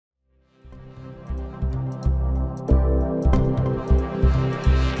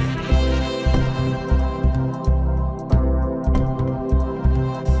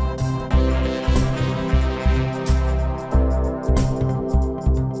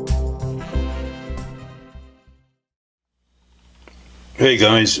Hey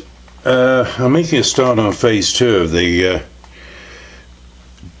guys, I'm making a start on phase 2 of the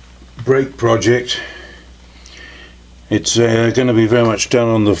brake project. It's going to be very much done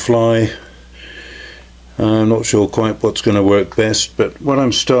on the fly. I'm not sure quite what's going to work best, but what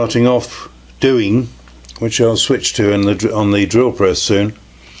I'm starting off doing, which I'll switch to on the drill press soon,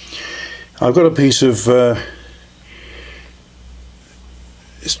 I've got a piece of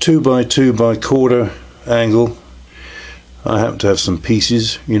it's 2x2 by quarter angle. I happen to have some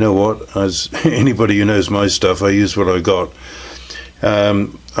pieces. You know what, as anybody who knows my stuff, I use what I got.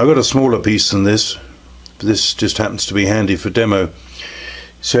 I've got a smaller piece than this, but this just happens to be handy for demo.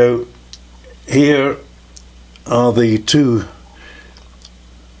 So here are the two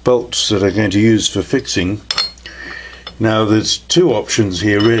bolts that I'm going to use for fixing. Now there's two options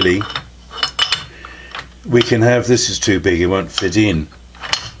here really. We can have, this is too big, it won't fit in.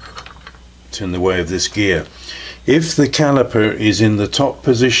 It's in the way of this gear. If the caliper is in the top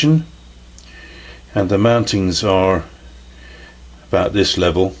position and the mountings are about this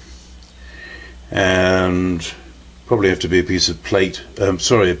level, and probably have to be a piece of plate, a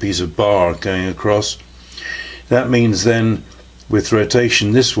piece of bar going across, that means then with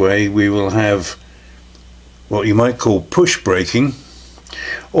rotation this way we will have what you might call push braking,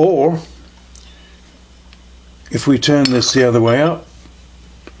 or if we turn this the other way up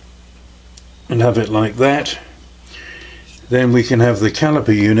and have it like that, then we can have the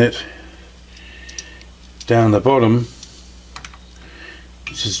caliper unit down the bottom.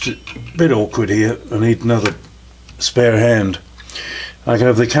 It's just a bit awkward here, I need another spare hand. I can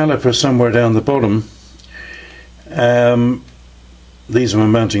have the caliper somewhere down the bottom. These are my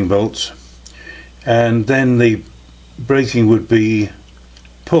mounting bolts, and then the braking would be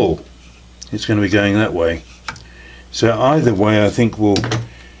pull. It's going to be going that way. So either way I think will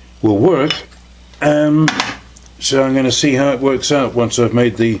work. So I'm going to see how it works out once I've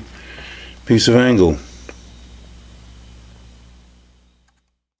made the piece of angle.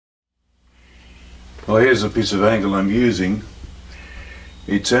 Well, here's a piece of angle I'm using.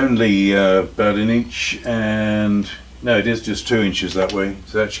 It's only about an inch, and no, it is just 2 inches that way.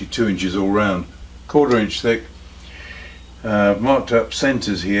 It's actually 2 inches all round, 1/4 inch thick. Marked up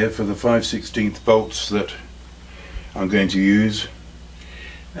centres here for the 5/16 bolts that I'm going to use,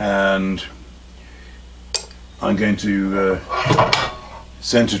 and I'm going to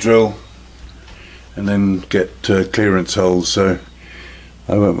centre drill and then get clearance holes, so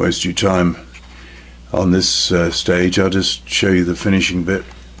I won't waste your time on this stage. I'll just show you the finishing bit.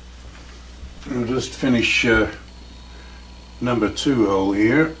 I'll just finish number 2 hole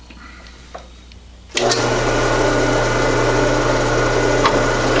here.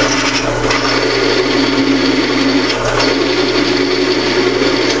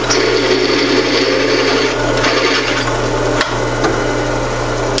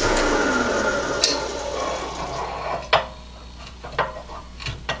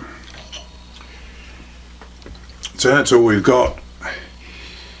 So that's all we've got.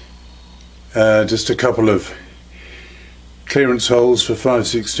 Just a couple of clearance holes for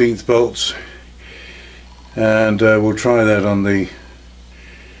 5/16 bolts, and we'll try that on the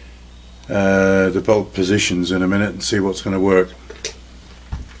bolt positions in a minute and see what's going to work.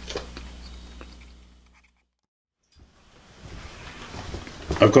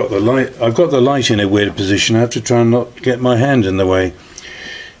 I've got the light in a weird position. I have to try and not get my hand in the way.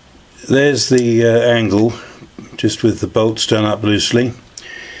 There's the angle, just with the bolts done up loosely.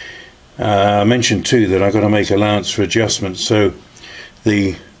 I mentioned too that I've got to make allowance for adjustments, so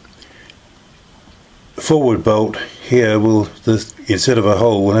the forward bolt here will, instead of a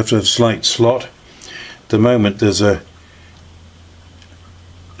hole, will have to have a slight slot. At the moment there's a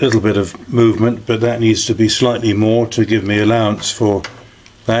little bit of movement, but that needs to be slightly more to give me allowance for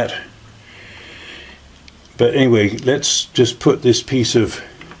that. But anyway, let's just put this piece of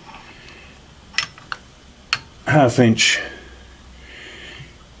 1/2 inch,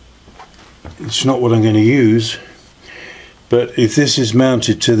 it's not what I'm going to use, but if this is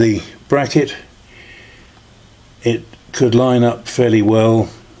mounted to the bracket, it could line up fairly well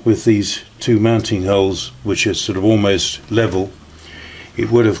with these two mounting holes, which are sort of almost level. It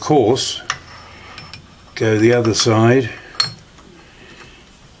would of course go the other side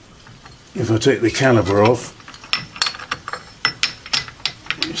if I take the caliper off.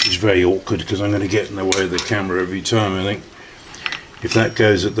 This is very awkward because I'm going to get in the way of the camera every time, I think. If that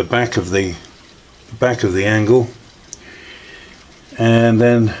goes at the back of the angle, and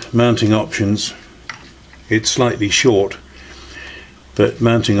then mounting options, it's slightly short, but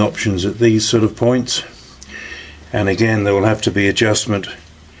mounting options at these sort of points, and again there will have to be adjustment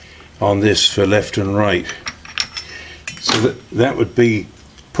on this for left and right. So that would be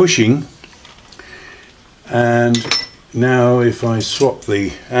pushing. And now if I swap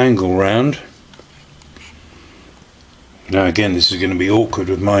the angle round, now again this is going to be awkward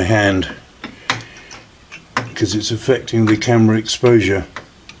with my hand because it's affecting the camera exposure.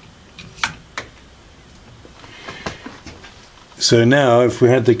 So now if we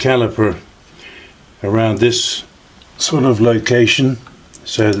had the caliper around this sort of location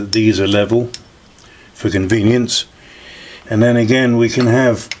so that these are level for convenience, and then again we can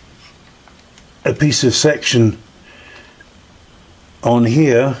have a piece of section on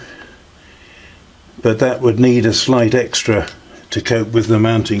here, but that would need a slight extra to cope with the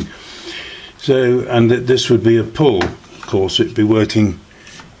mounting. So, and this would be a pull, of course it'd be working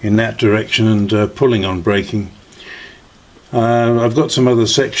in that direction and pulling on braking. I've got some other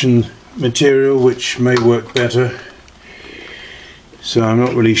section material which may work better, so I'm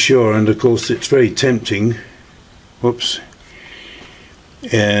not really sure, and of course it's very tempting, whoops,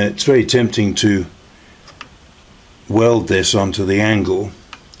 it's very tempting to weld this onto the angle,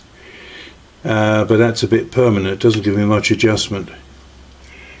 but that's a bit permanent, it doesn't give me much adjustment,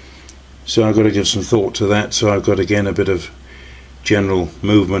 so I've got to give some thought to that. So I've got again a bit of general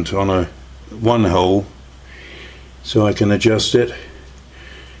movement on one hole so I can adjust it,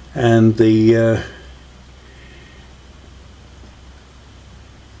 and the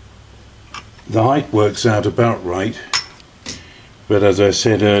height works out about right, but as I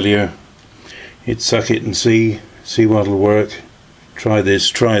said earlier, it's suck it and see what'll work, try this,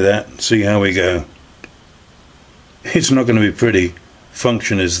 try that, see how we go. It's not going to be pretty.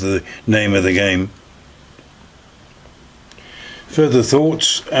 Function is the name of the game. Further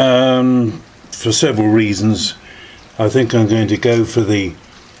thoughts, for several reasons I think I'm going to go for the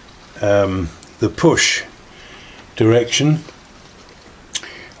push direction.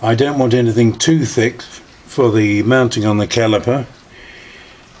 I don't want anything too thick for the mounting on the caliper.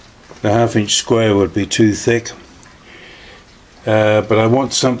 The 1/2 inch square would be too thick, but I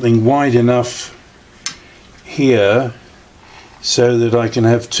want something wide enough here so that I can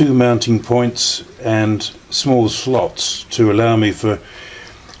have 2 mounting points and small slots to allow me for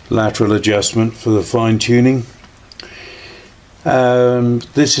lateral adjustment for the fine tuning.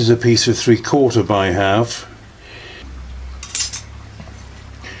 This is a piece of 3/4 by 1/2,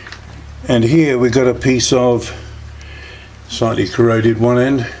 and here we've got a piece of slightly corroded one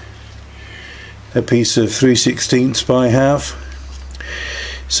end, a piece of 3/16 by 1/2.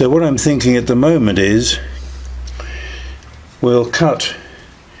 So what I'm thinking at the moment is we'll cut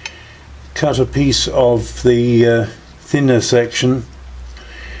a piece of the thinner section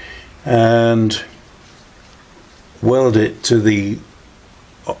and weld it to the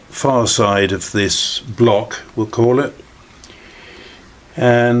far side of this block, we'll call it,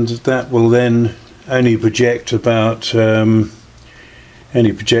 and that will then only project about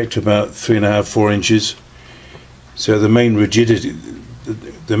 3.5–4 inches. So the main rigidity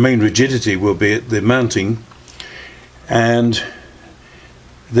will be at the mounting, and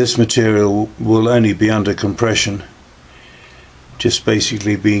this material will only be under compression, just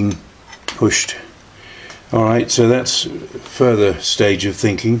basically being pushed. Alright, so that's a further stage of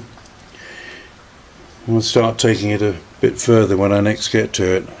thinking. We'll start taking it a bit further when I next get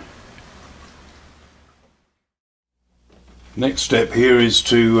to it. Next step here is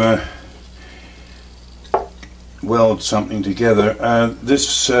to weld something together.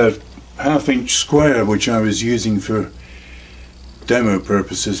 This 1/2 inch square, which I was using for demo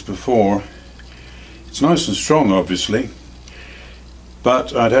purposes before, it's nice and strong obviously,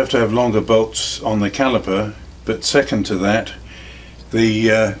 but I'd have to have longer bolts on the caliper. But second to that,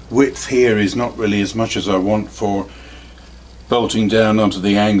 the width here is not really as much as I want for bolting down onto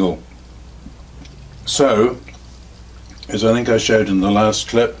the angle. So, as I think I showed in the last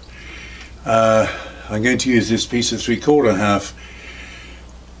clip, I'm going to use this piece of 3/4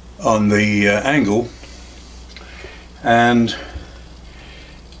 on the angle, and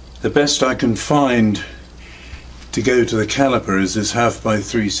the best I can find to go to the caliper is this 1/2 by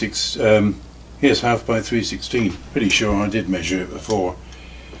 3/16. Yes, 1/2 by 3/16. Pretty sure I did measure it before,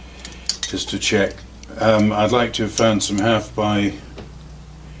 just to check. I'd like to have found some 1/2 by,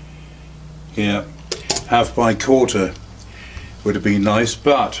 yeah, 1/2 by 1/4 would have been nice,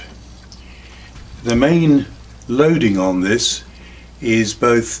 but the main loading on this is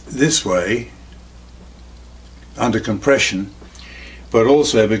both this way under compression, but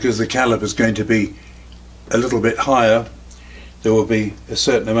also because the caliper is going to be a little bit higher, there will be a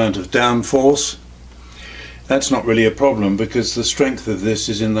certain amount of downforce. That's not really a problem because the strength of this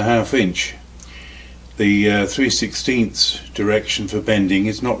is in the 1/2 inch. The 3/16 direction for bending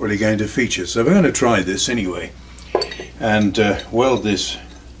is not really going to feature, so we're going to try this anyway. and weld this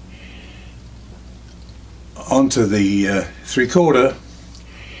onto the 3/4.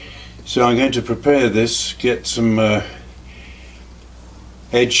 So I'm going to prepare this, get some edge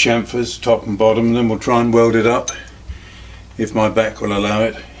chamfers top and bottom, then we'll try and weld it up if my back will allow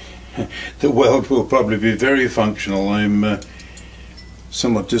it. The weld will probably be very functional. I'm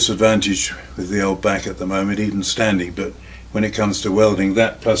somewhat disadvantaged with the old back at the moment, even standing, but when it comes to welding,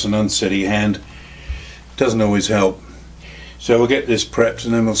 that plus an unsteady hand doesn't always help. So we'll get this prepped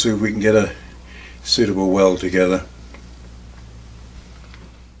and then we'll see if we can get a suitable weld together.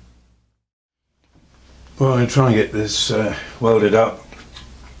 Well, I'm going to try and get this welded up.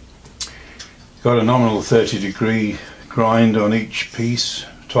 Got a nominal 30-degree grind on each piece,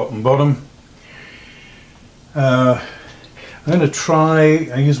 top and bottom. I'm going to try,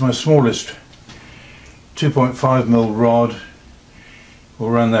 I use my smallest 2.5mm rod. We'll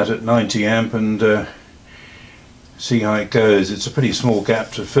run that at 90 amp and see how it goes. It's a pretty small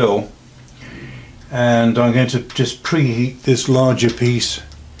gap to fill, and I'm going to just preheat this larger piece,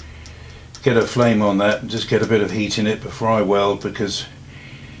 get a flame on that and just get a bit of heat in it before I weld, because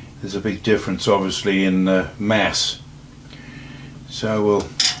there's a big difference obviously in mass. So we'll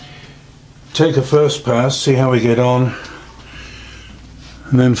take a first pass, see how we get on,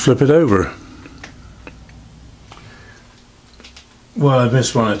 and then flip it over. Well, I've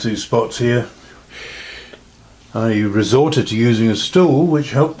missed one or two spots here. I resorted to using a stool,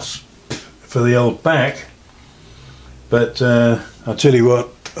 which helps for the old back, but I'll tell you what,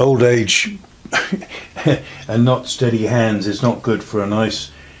 old age and not steady hands is not good for a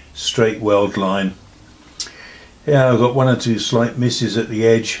nice straight weld line. Yeah, I've got one or two slight misses at the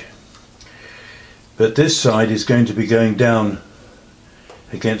edge, but this side is going to be going down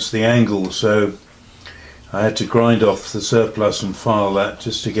against the angle, so I had to grind off the surplus and file that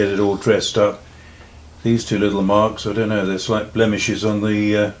just to get it all dressed up. These two little marks, I don't know, they're slight blemishes on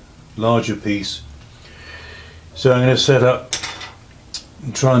the larger piece. So I'm going to set up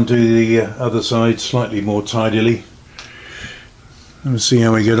and try and do the other side slightly more tidily. Let's see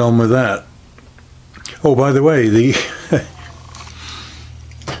how we get on with that. Oh, by the way, the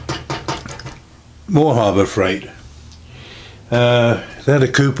Moore Harbour freight, they had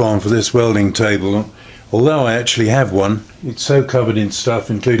a coupon for this welding table. Although I actually have one, it's so covered in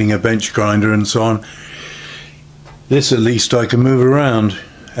stuff, including a bench grinder and so on. This at least I can move around,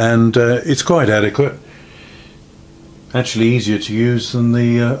 and it's quite adequate. Actually easier to use than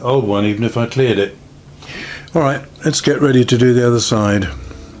the old one, even if I cleared it. Alright, let's get ready to do the other side.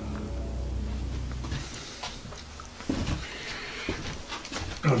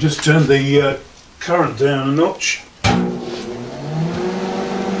 I'll just turn the current down a notch.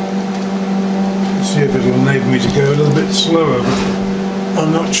 See if it will enable me to go a little bit slower, but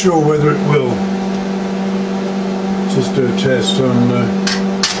I'm not sure whether it will. Just do a test on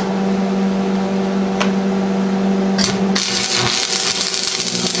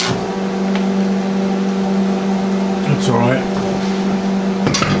that's alright.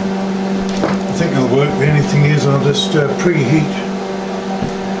 I think it'll work. The only thing is I'll just preheat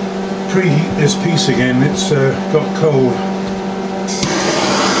this piece again. It's got cold.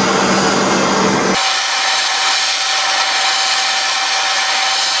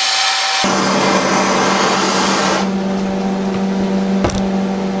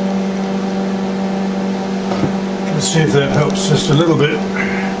 See if that helps just a little bit.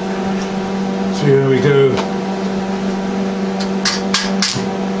 See how we go.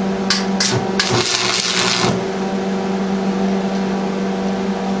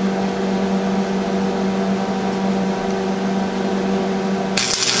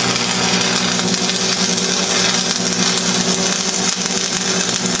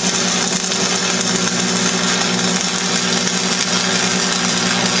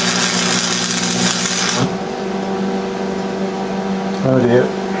 Oh dear.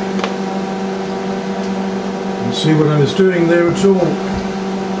 Didn't see what I was doing there at all.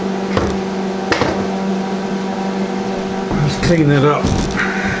 Let's clean that up.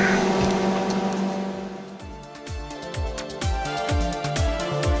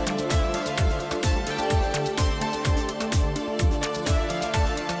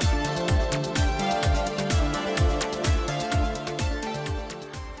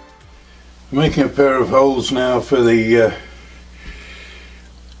 I'm making a pair of holes now for the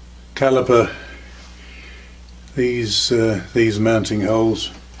caliper, these mounting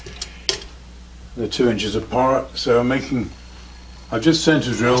holes. They're 2 inches apart, so I've just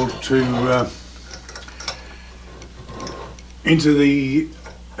center drilled to into the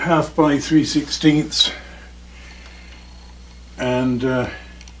 1/2 by 3/16, and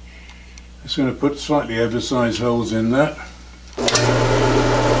Just going to put slightly oversized holes in that.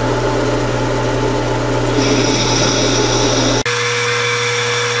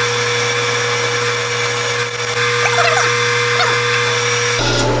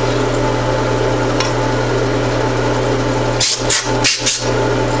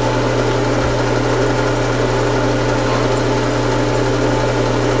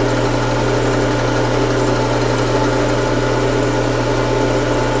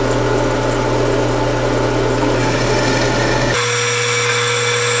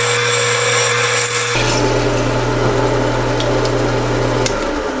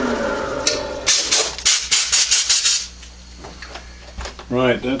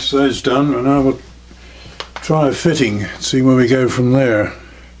 Right, that's those done, and now we'll try a fitting, see where we go from there.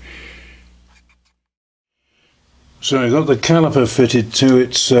 So I've got the caliper fitted to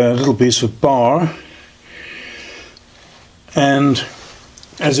its little piece of bar, and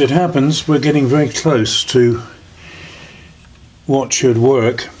as it happens we're getting very close to what should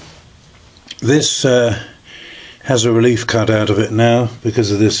work. This has a relief cut out of it now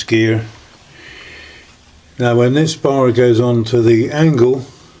because of this gear. Now when this bar goes on to the angle,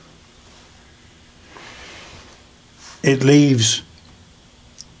 it leaves,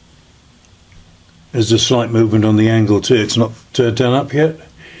 there's a slight movement on the angle too, it's not done up yet,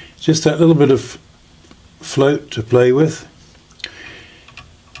 just that little bit of float to play with,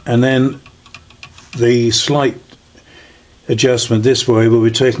 and then the slight adjustment this way will be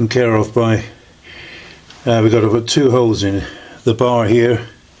taken care of by, we've got to put two holes in the bar here,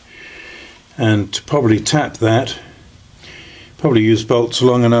 and to probably tap that, probably use bolts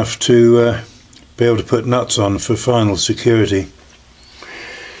long enough to be able to put nuts on for final security.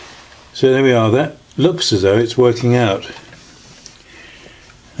 So there we are, that looks as though it's working out.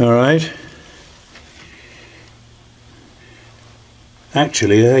 Alright,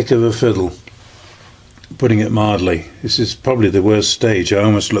 actually a heck of a fiddle, putting it mildly. This is probably the worst stage. I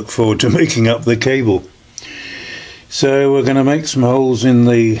almost look forward to making up the cable. So we're going to make some holes in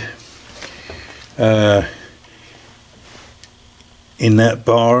the in that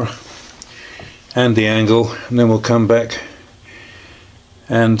bar and the angle, and then we'll come back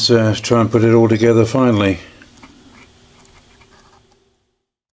and try and put it all together finally.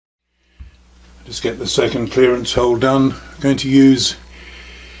 Just get the second clearance hole done. I'm going to use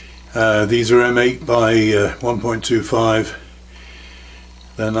these are M8 by 1.25.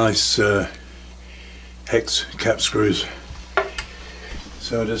 They're nice hex cap screws.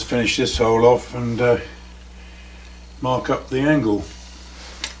 So I'll just finish this hole off and mark up the angle.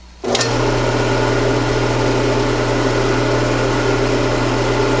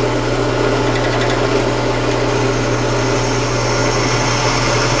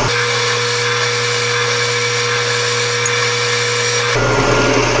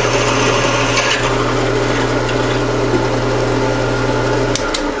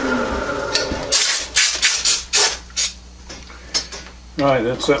 Right,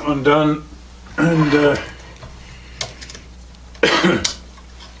 that's that one done, and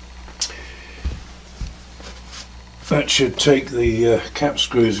that should take the cap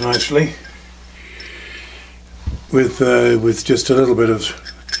screws nicely with just a little bit of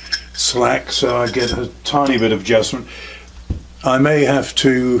slack, so I get a tiny bit of adjustment. I may have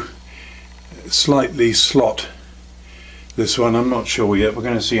to slightly slot this one, I'm not sure yet, we're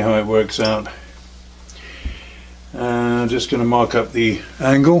going to see how it works out. I'm just going to mark up the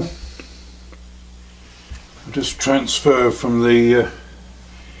angle. I'll just transfer from the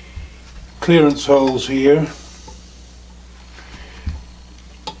clearance holes here.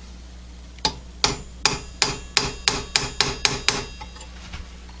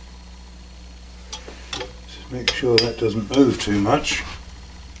 Just make sure that doesn't move too much.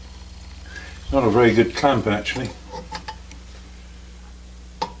 It's not a very good clamp actually.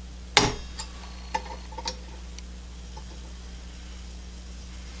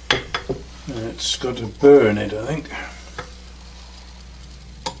 It's got a burr in it, I think.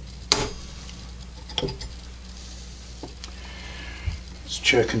 Let's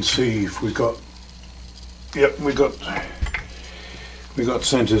check and see if we got. Yep, we got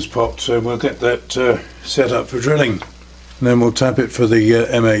centers popped, so we'll get that set up for drilling, and then we'll tap it for the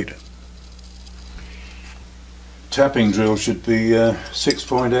M8. Tapping drill should be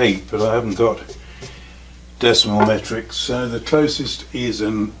 6.8, but I haven't got decimal metrics, so the closest is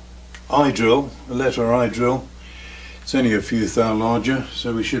an I drill, a letter I drill. It's only a few thou larger,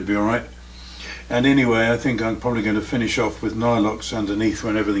 so we should be alright. And anyway, I think I'm probably going to finish off with nylocks underneath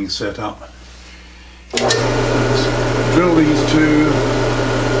when everything's set up. Let's drill these two.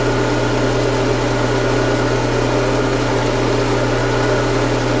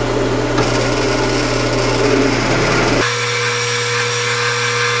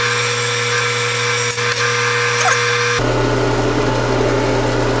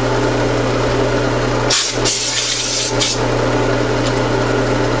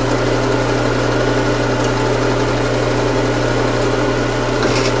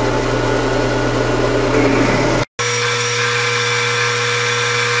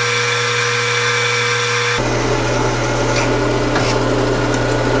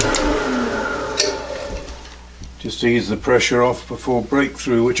 to ease the pressure off before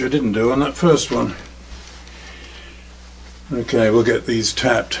breakthrough, which I didn't do on that first one. Okay, we'll get these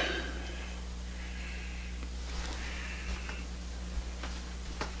tapped.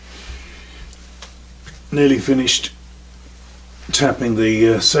 Nearly finished tapping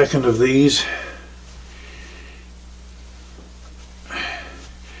the second of these.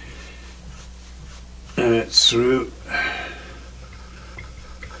 And it's through.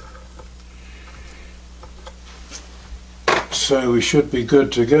 So we should be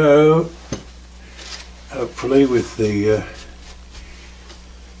good to go, hopefully, with the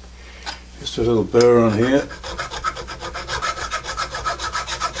just a little burr on here.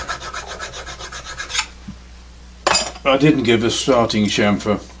 I didn't give a starting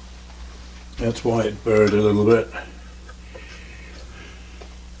chamfer, that's why it burred a little bit.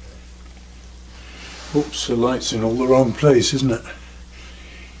 Oops, the light's in all the wrong place, isn't it?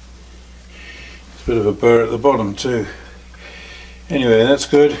 It's a bit of a burr at the bottom too. Anyway, that's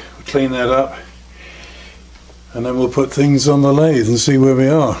good. We'll clean that up and then we'll put things on the lathe and see where we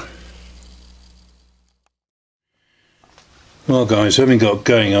are. Well guys, having got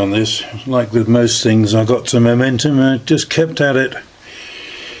going on this, like with most things, I got some momentum and I just kept at it.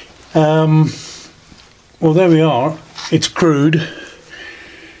 Well, there we are. It's crude.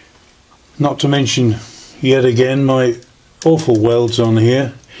 Not to mention, yet again, my awful welds on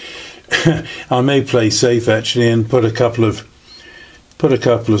here. I may play safe actually and put a couple of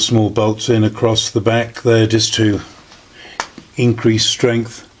small bolts in across the back there just to increase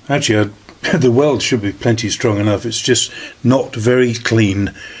strength. Actually, the weld should be plenty strong enough, it's just not very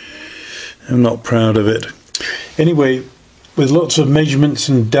clean. I'm not proud of it. Anyway, with lots of measurements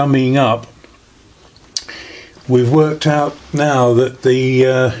and dummying up, we've worked out now that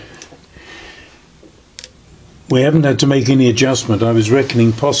we haven't had to make any adjustment. I was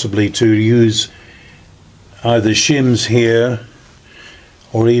reckoning possibly to use either shims here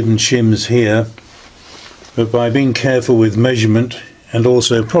or even shims here, but by being careful with measurement and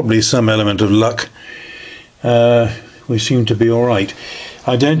also probably some element of luck, we seem to be alright.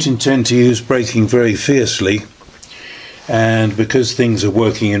 I don't intend to use braking very fiercely, and because things are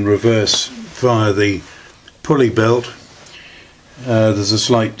working in reverse via the pulley belt, there's a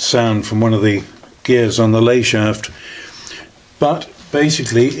slight sound from one of the gears on the lay shaft, but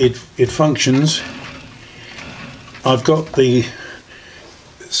basically it functions. I've got the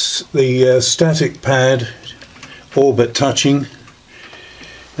static pad all but touching.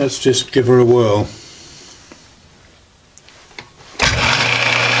 Let's just give her a whirl.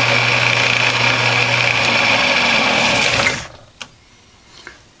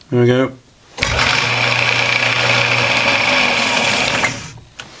 There we go.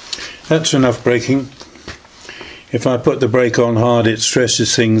 That's enough braking. If I put the brake on hard, it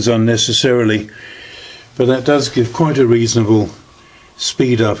stresses things unnecessarily, but that does give quite a reasonable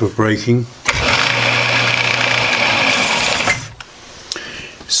speed up of braking.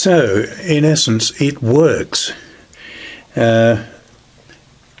 So, in essence, it works. A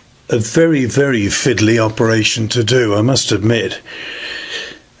very, very fiddly operation to do, I must admit.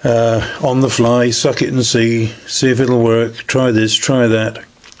 On the fly, suck it and see if it'll work, try this, try that.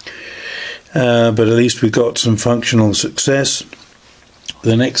 But at least we've got some functional success.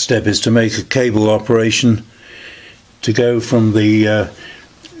 The next step is to make a cable operation to go from the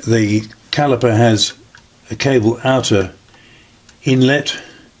caliper has a cable outer inlet,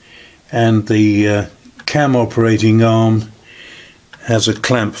 and the cam operating arm has a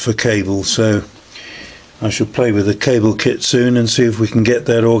clamp for cable, so I shall play with the cable kit soon and see if we can get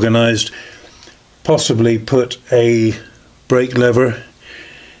that organised. Possibly put a brake lever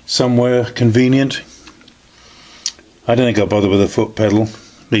somewhere convenient. I don't think I'll bother with a foot pedal,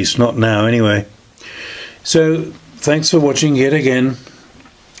 at least not now anyway. So thanks for watching yet again.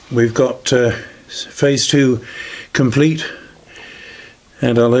 We've got phase 2 complete,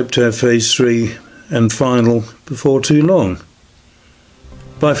 and I'll hope to have phase 3 and final before too long.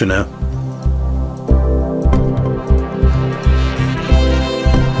 Bye for now.